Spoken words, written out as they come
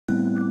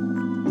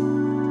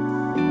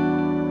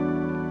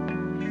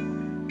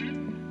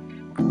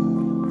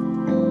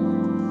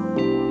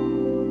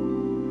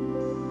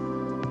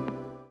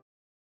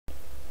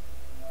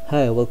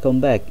Hi, welcome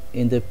back.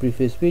 In the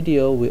previous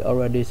video we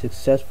already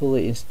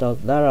successfully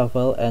installed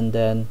Laravel, and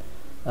then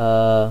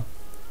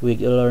we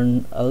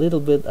learned a little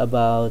bit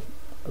about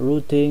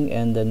routing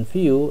and then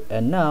view,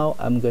 and now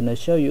I'm gonna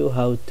show you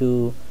how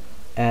to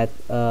add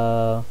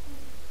a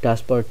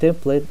dashboard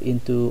template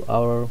into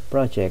our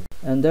project.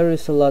 And there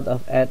is a lot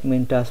of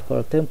admin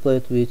dashboard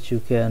template which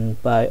you can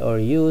buy or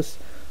use,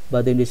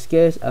 but in this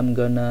case I'm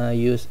gonna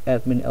use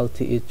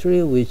AdminLTE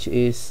 3, which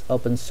is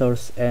open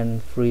source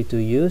and free to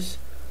use.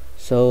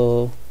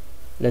 So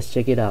let's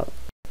check it out.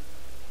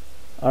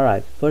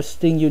 Alright, first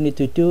thing you need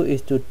to do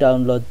is to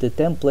download the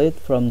template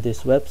from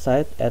this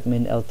website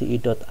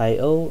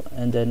adminlte.io,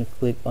 and then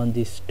click on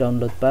this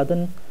download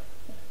button,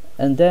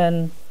 and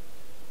then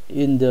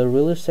in the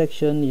release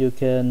section you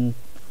can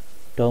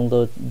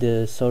download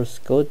the source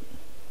code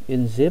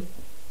in zip.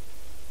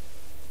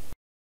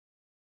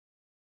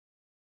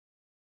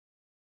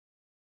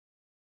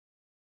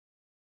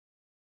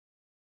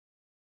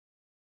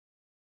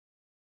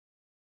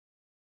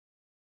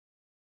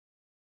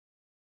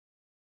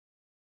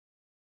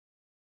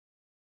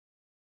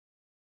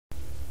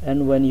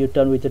 And when you're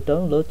done with the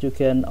download, you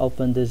can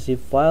open the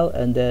zip file,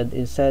 and then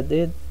inside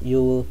it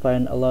you will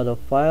find a lot of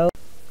files.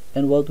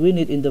 And what we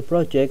need in the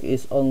project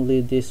is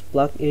only this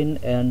plugin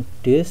and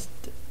dist.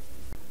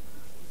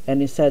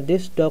 And inside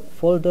this doc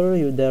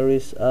folder there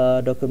is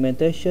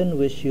documentation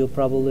which you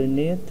probably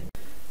need.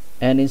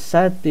 And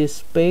inside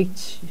this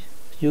page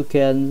you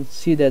can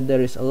see that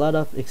there is a lot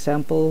of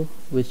example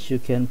which you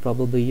can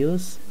probably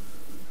use.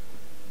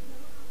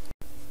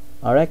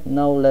 Alright,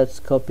 now let's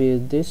copy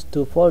these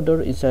two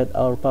folders inside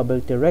our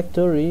public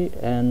directory,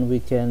 and we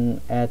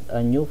can add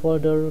a new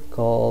folder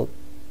called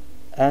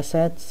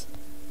assets,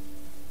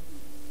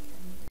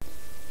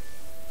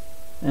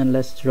 and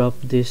let's drop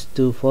these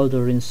two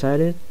folders inside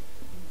it.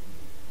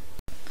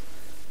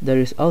 There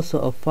is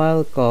also a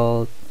file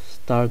called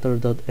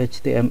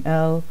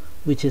starter.html,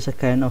 which is a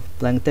kind of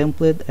blank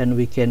template, and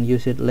we can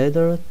use it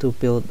later to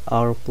build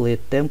our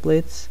plate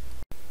templates.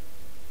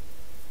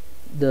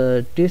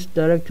 The dist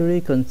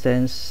directory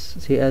contains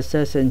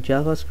CSS and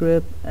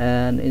JavaScript,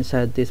 and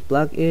inside this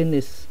plugin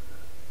is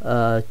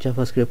a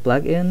JavaScript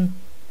plugin.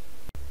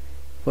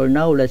 For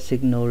now, let's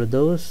ignore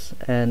those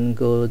and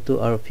go to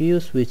our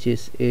views, which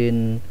is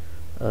in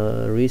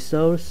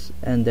resource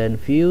and then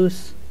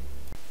views,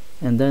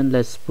 and then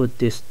let's put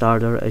this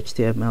starter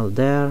HTML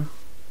there.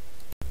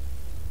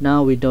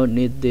 Now we don't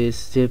need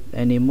this zip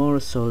anymore,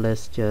 so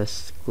let's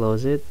just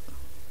close it.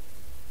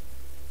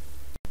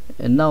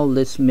 And now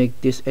let's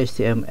make this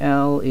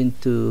HTML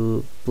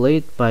into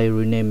plate by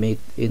renaming it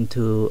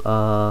into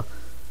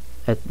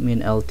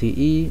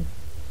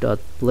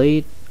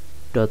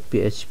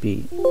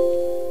adminlte.plate.php.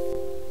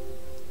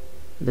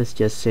 Let's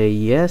just say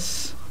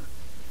yes.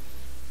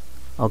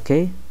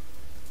 Okay.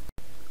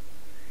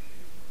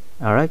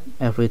 Alright,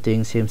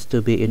 everything seems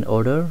to be in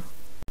order.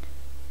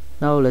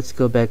 Now let's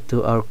go back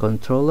to our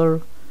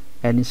controller,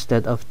 and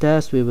instead of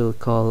test we will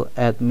call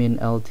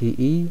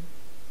AdminLTE.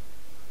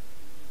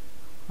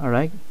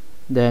 Alright,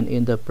 then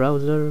in the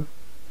browser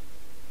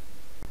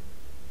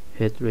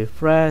hit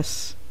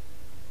refresh,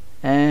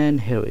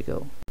 and here we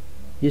go.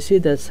 You see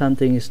that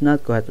something is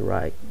not quite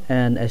right,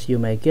 and as you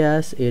may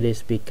guess, it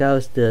is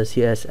because the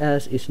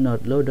CSS is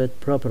not loaded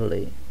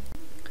properly.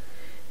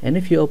 And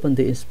if you open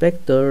the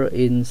inspector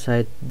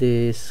inside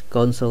this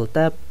console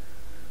tab,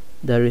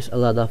 there is a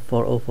lot of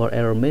 404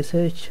 error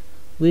message,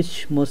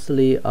 which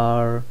mostly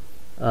are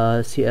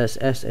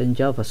CSS and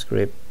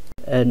JavaScript.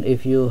 And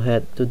if you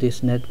head to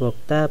this network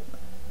tab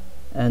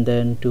and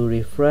then to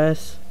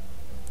refresh,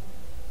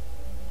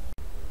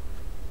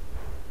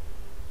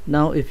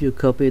 now if you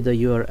copy the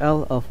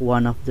URL of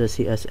one of the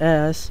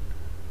CSS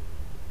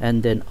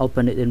and then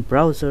open it in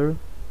browser,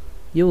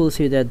 you will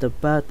see that the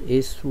path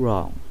is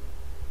wrong.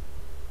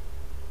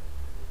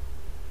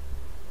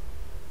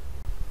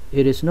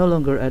 It is no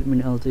longer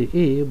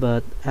AdminLTE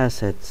but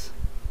assets.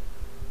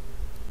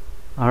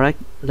 Alright,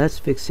 let's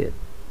fix it.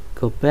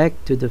 Go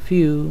back to the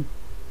view.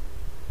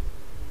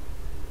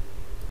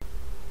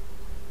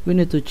 We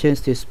need to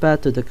change this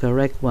path to the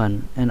correct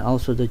one, and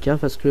also the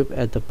JavaScript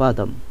at the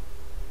bottom.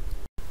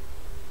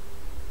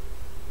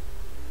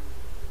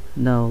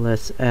 Now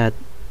let's add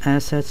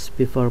assets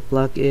before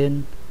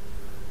plugin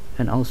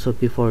and also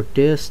before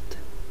dist,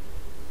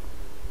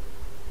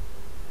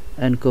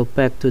 and go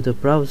back to the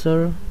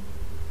browser,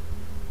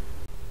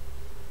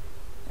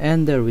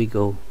 and there we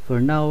go. For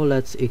now,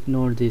 let's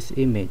ignore this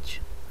image.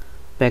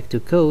 Back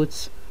to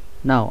codes.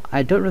 Now,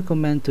 I don't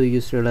recommend to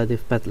use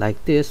relative path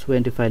like this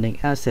when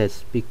defining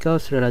assets,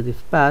 because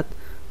relative path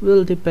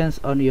will depend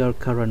on your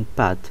current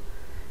path,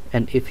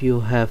 and if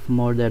you have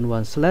more than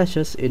one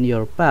slashes in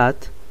your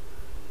path,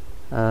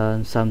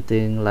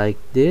 something like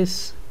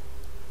this.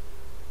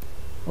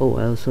 Oh,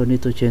 I also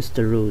need to change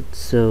the root,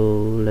 so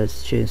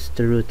let's change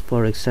the root.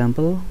 For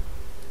example,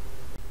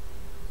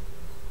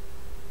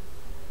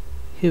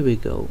 here we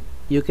go.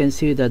 You can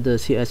see that the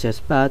CSS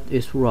path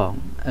is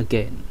wrong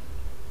again.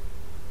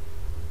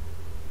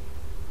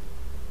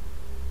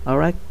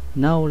 Alright,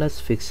 now let's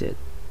fix it.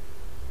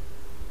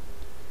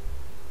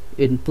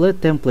 In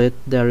plate template,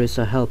 there is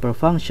a helper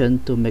function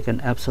to make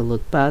an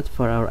absolute path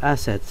for our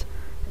assets,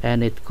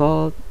 and it's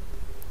called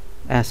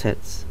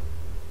assets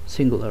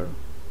singular.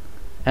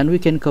 And we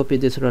can copy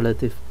this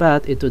relative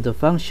path into the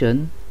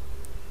function,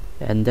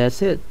 and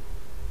that's it.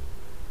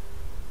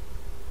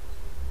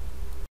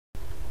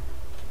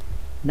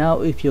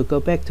 Now if you go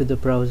back to the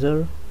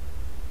browser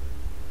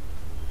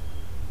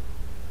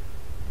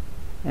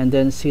and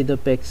then see the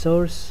page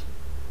source,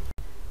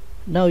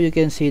 now you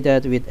can see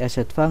that with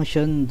asset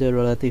function the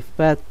relative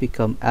path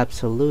become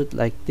absolute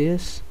like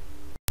this,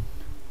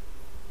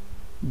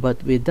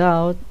 but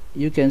without,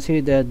 you can see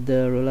that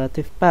the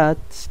relative path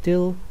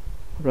still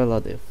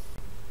relative.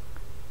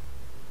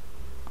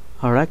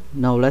 Alright,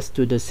 now let's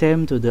do the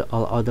same to the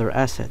all other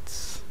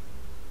assets.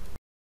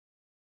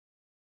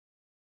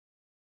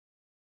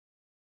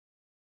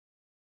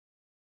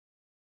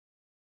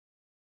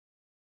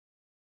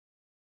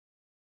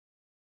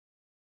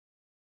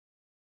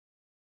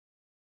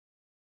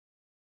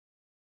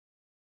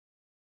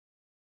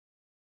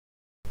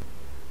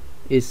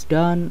 It's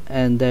done,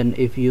 and then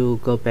if you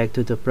go back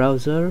to the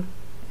browser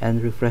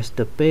and refresh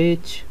the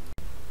page,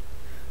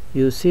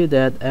 you see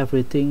that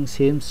everything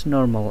seems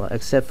normal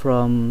except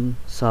from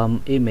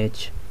some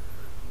image.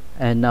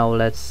 And now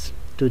let's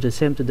do the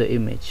same to the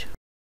image.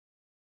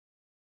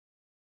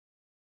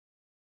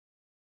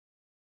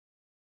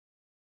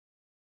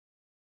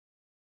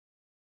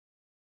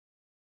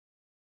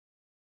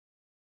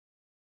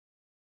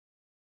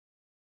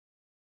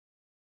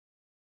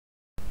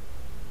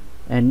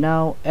 And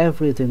now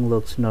everything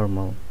looks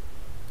normal.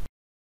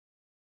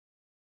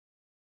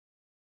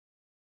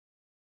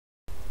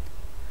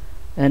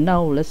 And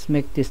now let's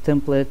make this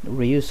template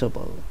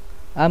reusable.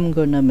 I'm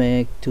gonna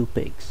make two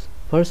pages,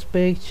 first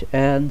page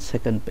and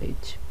second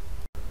page.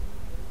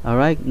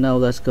 Alright, now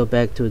let's go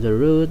back to the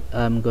root.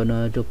 I'm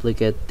gonna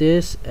duplicate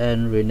this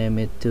and rename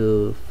it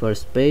to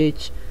first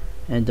page,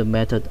 and the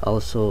method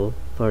also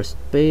first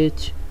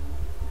page,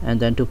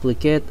 and then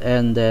duplicate,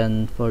 and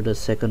then for the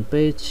second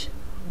page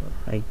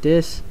like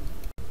this.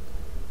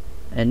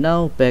 And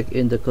now back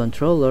in the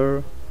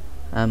controller,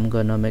 I'm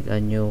gonna make a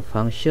new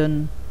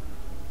function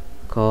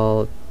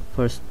called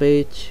first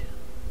page,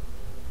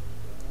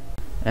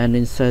 and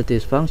inside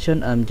this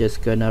function I'm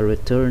just gonna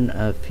return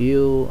a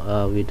view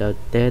without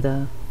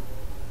data.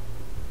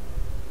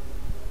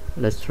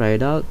 Let's try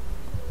it out.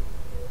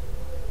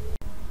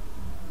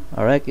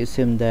 Alright, it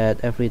seems that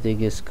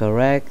everything is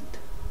correct.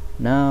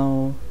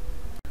 Now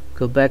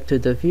go back to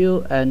the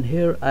view, and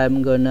here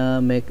I'm gonna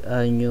make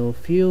a new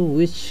view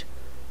which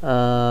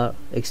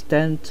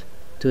extend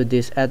to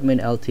this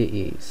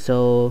AdminLTE.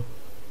 So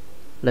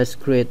let's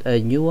create a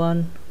new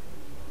one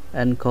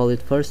and call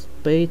it first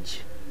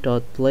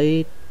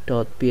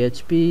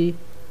page.plate.php.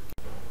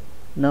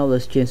 Now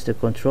let's change the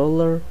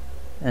controller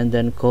and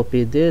then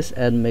copy this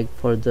and make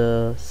for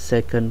the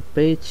second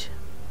page.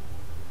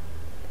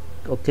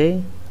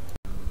 Okay,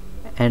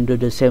 and do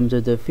the same to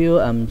the view.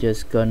 I'm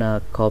just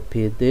gonna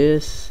copy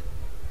this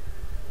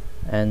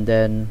and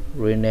then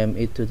rename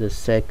it to the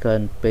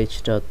second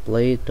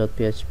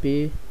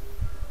page.plate.php.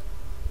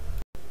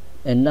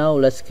 And now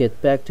let's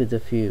get back to the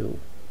view.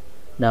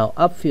 Now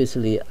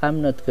obviously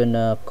I'm not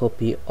gonna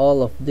copy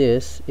all of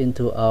this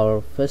into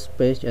our first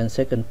page and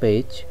second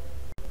page.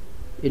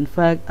 In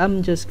fact,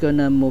 I'm just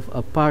gonna move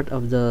a part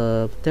of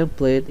the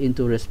template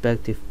into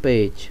respective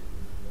page.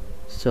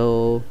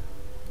 So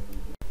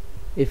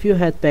if you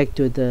head back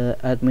to the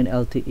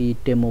AdminLTE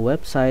demo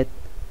website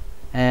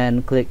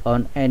and click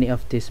on any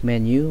of this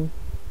menu,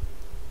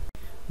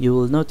 you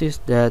will notice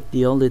that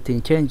the only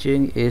thing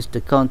changing is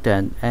the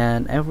content,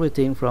 and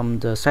everything from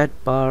the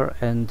sidebar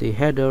and the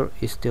header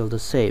is still the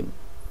same.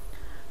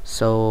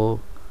 So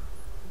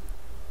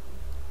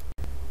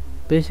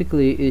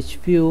basically each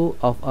view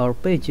of our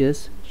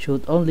pages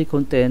should only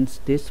contain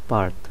this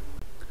part.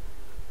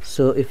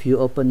 So if you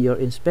open your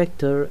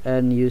inspector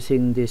and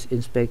using this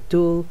inspect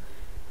tool,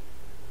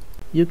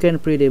 you can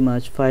pretty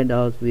much find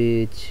out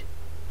which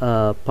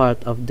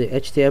part of the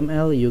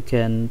HTML you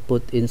can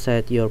put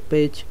inside your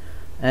page.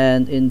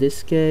 And in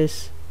this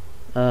case,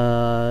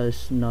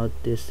 it's not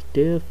this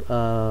div,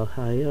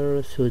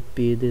 higher should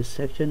be this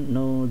section.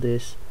 No,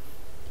 this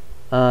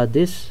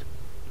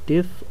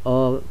div,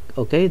 or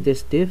okay,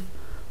 this div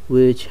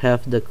which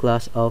have the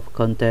class of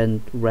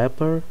content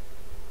wrapper,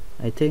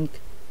 I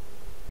think.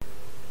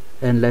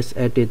 And let's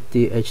edit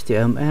the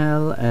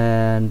HTML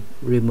and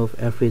remove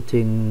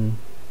everything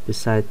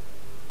beside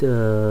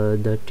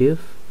the div.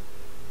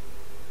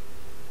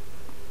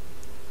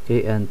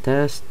 Okay, and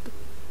test.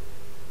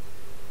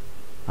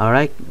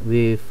 Alright,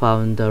 we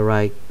found the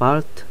right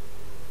part,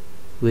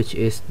 which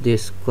is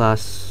this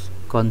class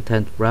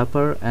content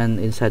wrapper, and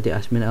inside the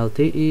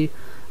AdminLTE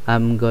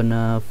I'm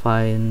gonna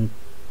find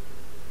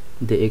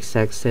the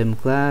exact same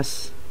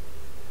class.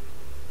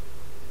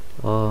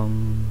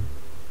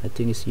 I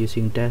think it's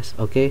using dash.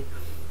 Okay,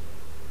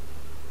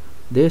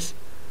 this,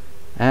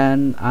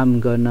 and I'm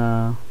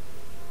gonna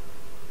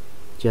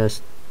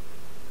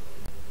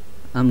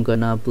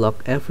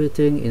block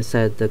everything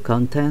inside the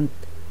content.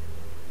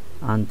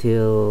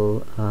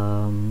 until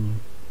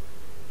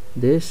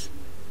this,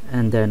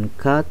 and then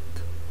cut,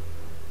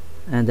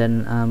 and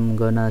then I'm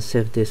gonna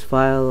save this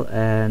file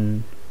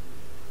and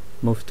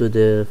move to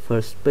the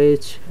first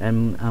page,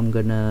 and I'm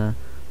gonna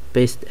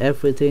paste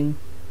everything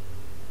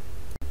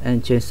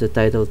and change the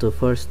title to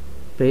first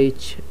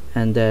page,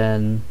 and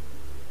then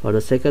for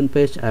the second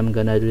page I'm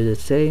gonna do the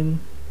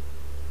same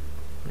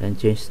and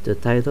change the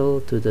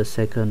title to the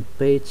second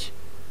page.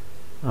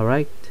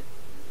 Alright,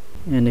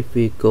 and if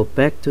we go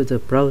back to the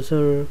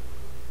browser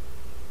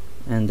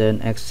and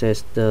then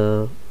access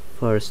the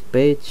first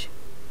page,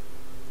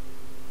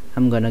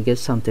 I'm gonna get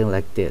something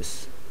like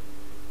this.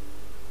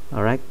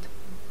 Alright,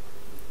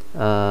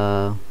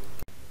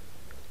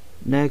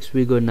 next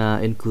we're gonna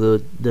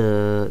include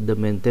the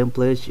main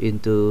template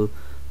into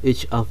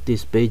each of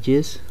these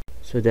pages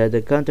so that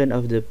the content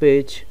of the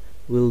page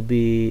will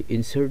be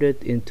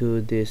inserted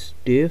into this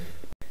div.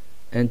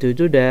 And to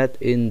do that,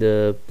 in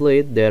the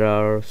plate there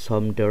are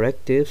some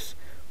directives,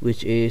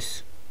 which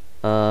is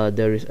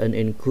there is an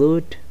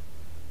include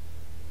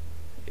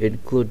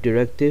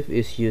directive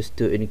is used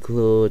to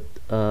include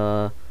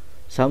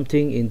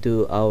something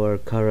into our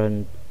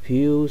current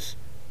views,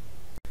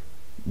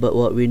 but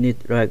what we need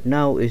right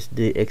now is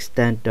the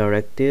extend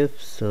directive,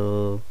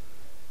 so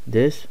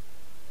this,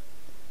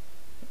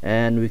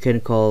 and we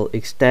can call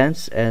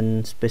extends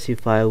and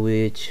specify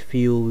which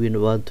view we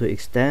want to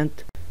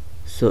extend.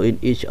 So in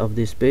each of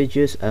these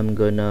pages I'm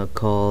gonna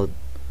call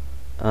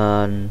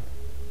an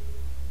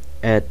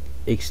add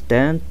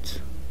extend,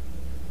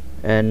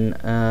 and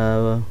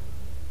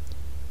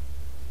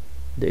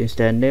the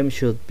instance name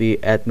should be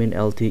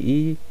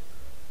AdminLTE.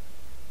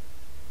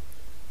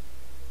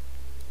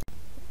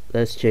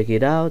 Let's check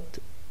it out,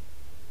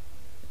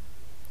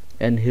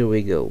 and here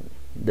we go.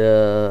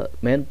 The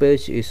main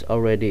page is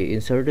already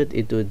inserted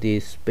into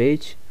this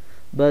page,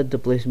 but the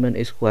placement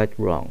is quite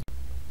wrong.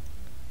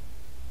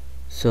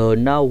 So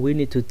now we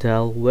need to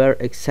tell where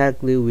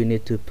exactly we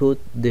need to put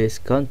this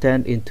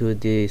content into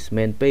this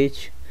main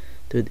page,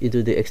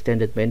 into the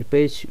extended main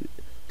page.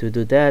 To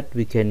do that,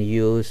 we can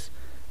use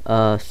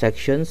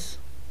sections,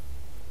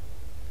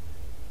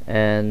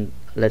 and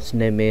let's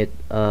name it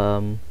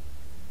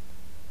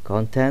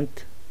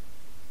content.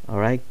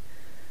 Alright,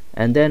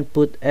 and then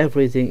put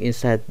everything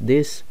inside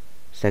this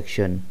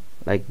section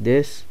like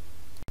this.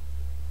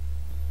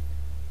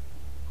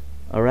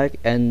 Alright,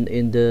 and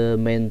in the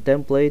main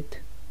template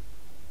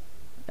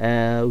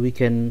we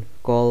can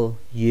call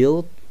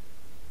yield,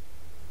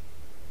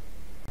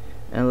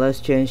 and let's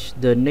change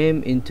the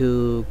name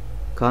into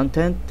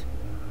content.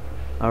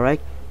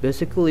 Alright,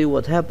 basically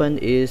what happened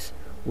is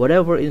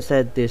whatever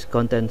inside this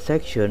content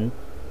section,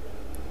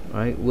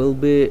 right, will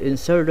be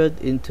inserted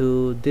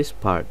into this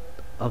part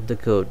of the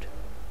code.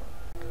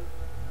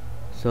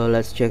 So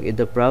let's check in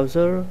the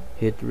browser,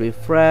 hit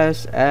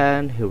refresh,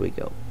 and here we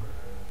go.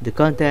 The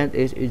content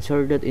is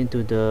inserted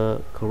into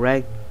the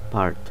correct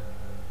part.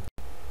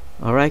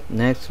 Alright,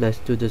 next let's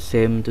do the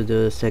same to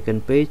the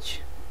second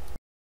page.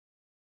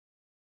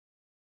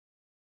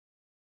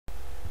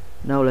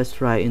 Now let's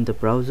try in the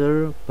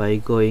browser by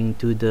going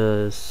to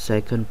the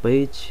second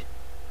page,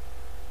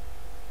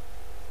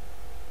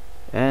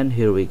 and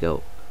here we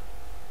go.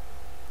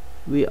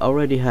 We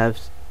already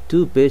have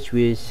two pages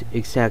with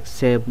exact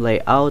same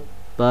layout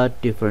but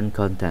different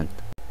content.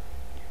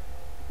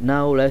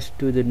 Now let's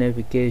do the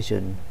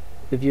navigation.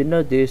 If you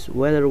notice,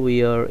 whether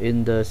we are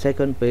in the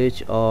second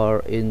page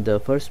or in the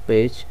first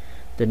page,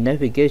 the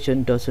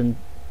navigation doesn't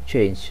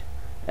change,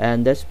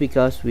 and that's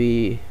because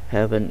we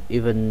haven't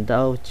even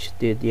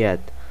touched it yet.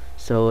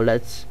 So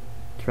let's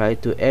try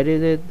to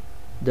edit it.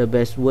 The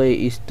best way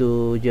is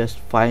to just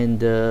find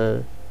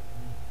the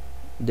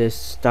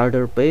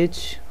starter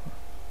page,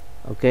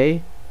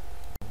 okay,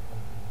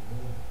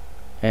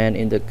 and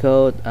in the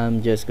code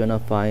I'm just gonna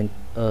find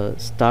a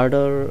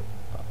starter.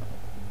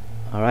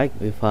 Alright,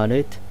 we found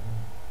it,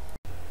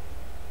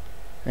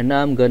 and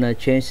now I'm gonna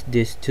change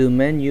this to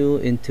menu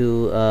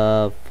into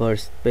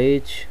first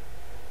page,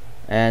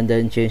 and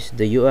then change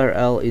the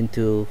URL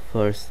into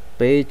first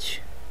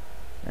page,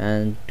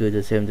 and do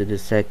the same to the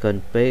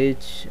second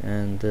page,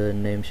 and the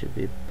name should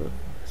be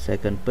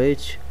second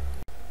page.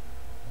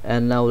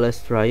 And now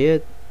let's try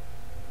it,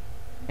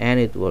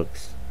 and it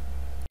works.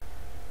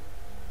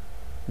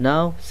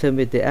 Now same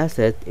with the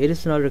asset, it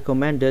is not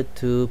recommended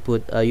to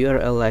put a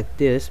URL like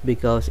this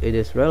because it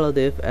is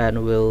relative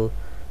and will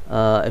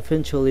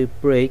eventually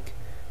break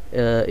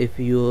if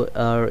you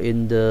are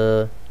in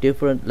the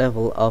different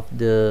level of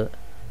the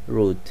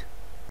root.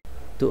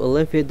 To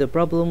alleviate the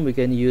problem, we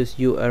can use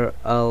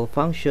URL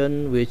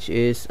function, which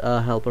is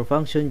a helper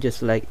function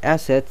just like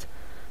asset,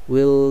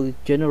 will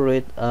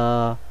generate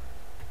a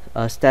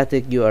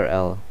static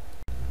URL.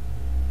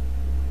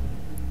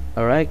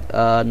 Alright,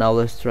 now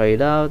let's try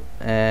it out,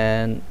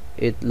 and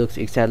it looks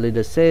exactly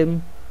the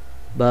same,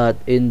 but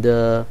in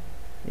the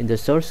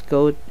source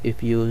code,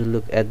 if you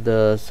look at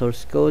the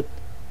source code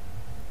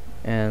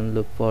and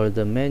look for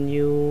the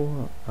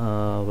menu,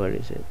 where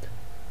is it?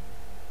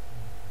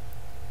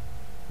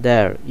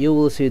 There, you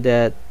will see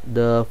that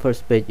the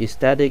first page is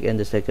static and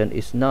the second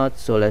is not.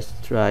 So let's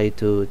try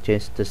to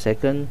change the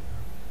second.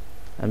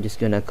 I'm just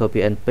gonna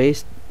copy and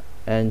paste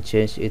and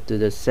change it to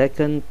the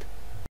second.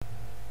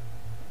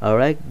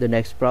 Alright, the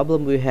next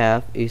problem we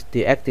have is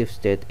the active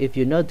state. If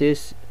you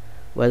notice,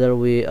 whether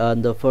we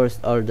on the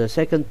first or the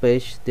second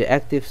page, the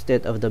active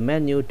state of the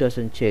menu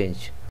doesn't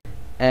change.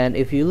 And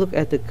if you look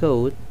at the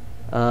code,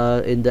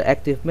 in the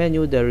active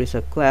menu there is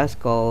a class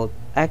called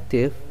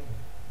active,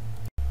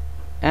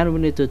 and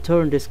we need to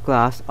turn this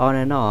class on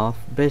and off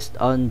based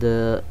on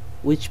the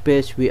which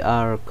page we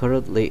are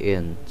currently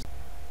in.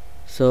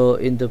 So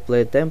in the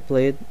play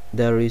template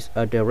there is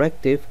a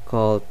directive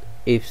called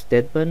if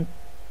statement,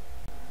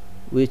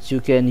 which you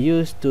can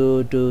use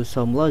to do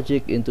some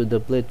logic into the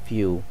blade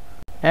view,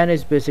 and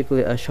it's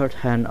basically a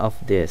shorthand of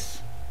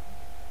this.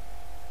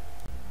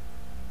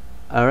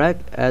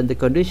 Alright, and the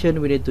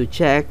condition we need to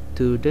check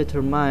to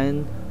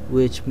determine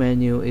which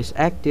menu is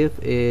active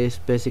is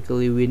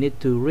basically we need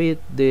to read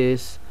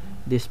this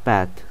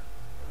path.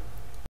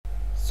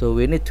 So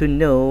we need to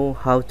know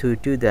how to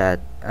do that,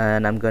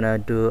 and I'm gonna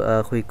do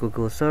a quick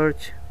Google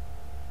search.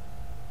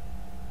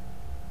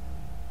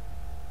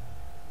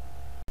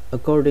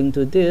 According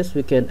to this,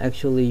 we can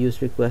actually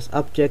use request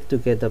object to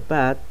get the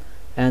path,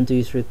 and to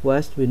use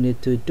request we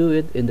need to do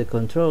it in the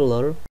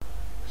controller.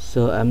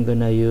 So I'm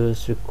gonna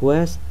use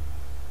request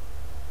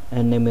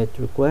and name it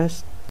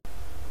request,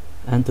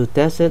 and to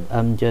test it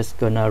I'm just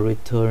gonna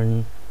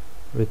return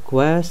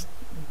request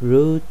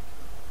root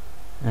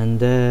and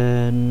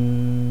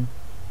then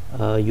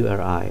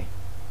URI.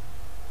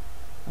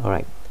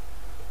 Alright,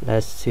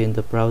 let's see in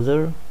the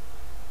browser.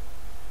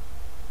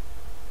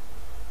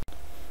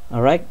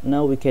 Alright,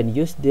 now we can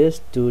use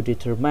this to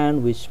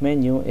determine which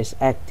menu is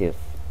active.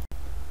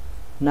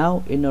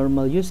 Now in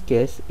normal use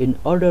case, in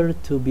order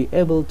to be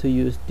able to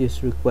use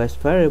this request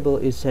variable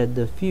inside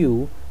the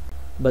view,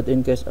 but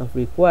in case of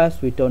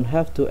request we don't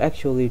have to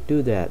actually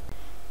do that.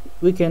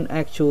 We can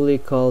actually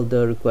call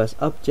the request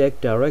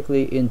object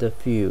directly in the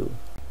view,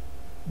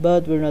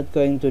 but we're not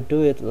going to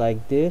do it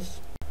like this.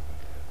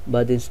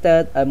 But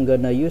instead I'm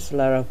gonna use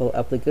Laravel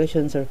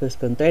application service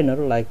container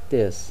like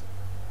this,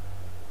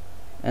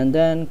 and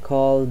then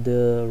call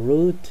the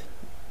root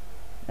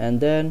and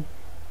then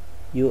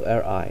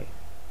URI.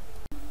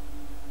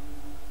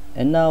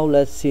 And now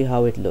let's see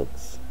how it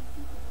looks.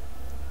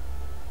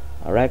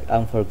 Alright,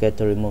 I forget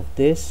to remove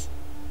this,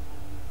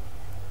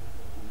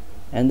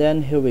 and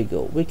then here we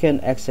go, we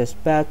can access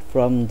path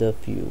from the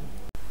view.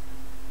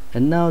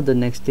 And now the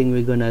next thing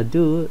we're gonna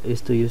do is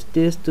to use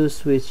this to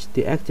switch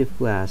the active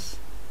class.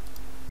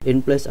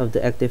 In place of the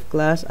active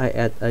class I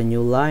add a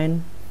new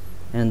line,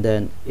 and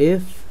then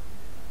if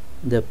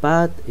the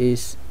path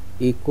is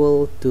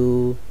equal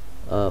to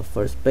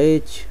first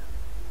page,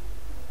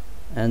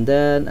 and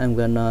then I'm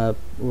gonna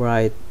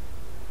write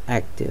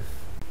active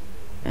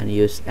and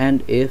use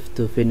and if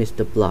to finish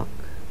the block.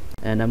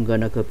 And I'm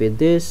gonna copy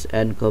this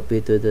and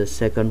copy to the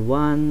second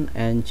one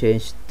and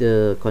change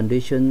the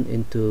condition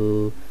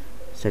into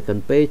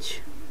second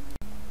page.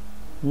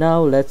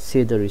 Now let's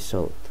see the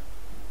result.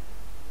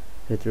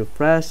 Hit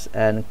refresh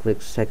and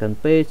click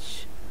second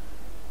page,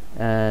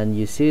 and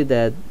you see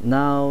that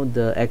now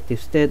the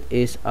active state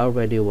is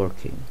already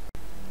working.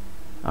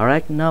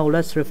 Alright, now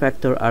let's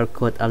refactor our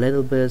code a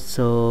little bit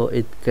so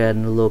it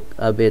can look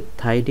a bit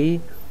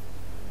tidy.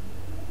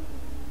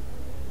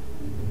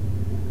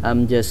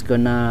 I'm just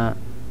gonna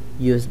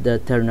use the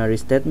ternary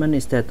statement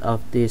instead of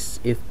this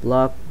if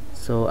block,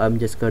 so I'm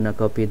just gonna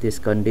copy this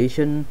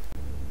condition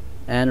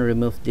and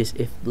remove this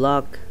if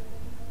block,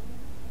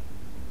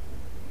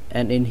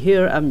 and in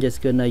here I'm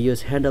just gonna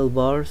use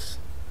handlebars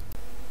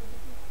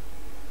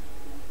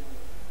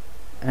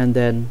and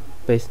then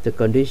paste the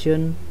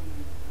condition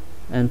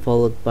and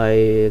followed by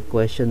a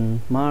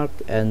question mark,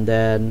 and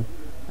then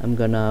I'm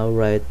gonna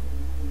write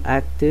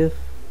active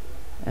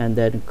and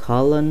then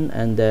colon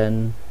and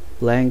then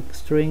blank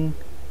string.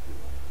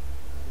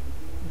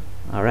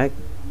 Alright,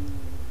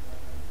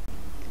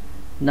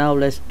 now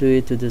let's do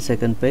it to the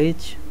second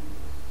page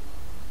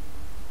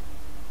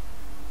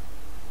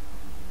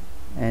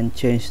and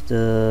change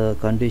the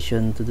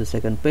condition to the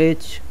second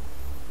page,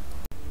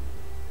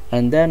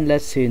 and then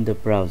let's see in the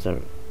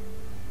browser.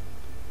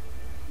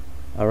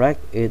 Alright,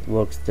 it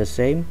works the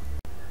same.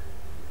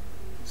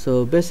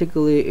 So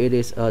basically it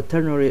is a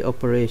ternary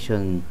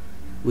operation,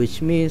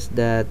 which means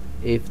that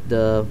if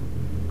the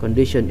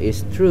condition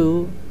is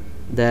true,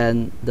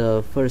 then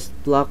the first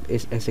block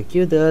is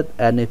executed,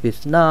 and if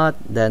it's not,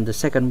 then the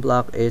second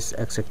block is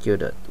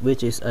executed,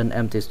 which is an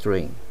empty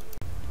string.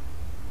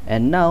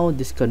 And now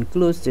this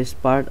concludes this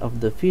part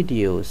of the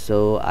video,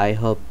 so I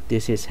hope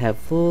this is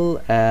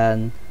helpful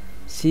and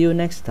see you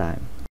next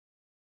time.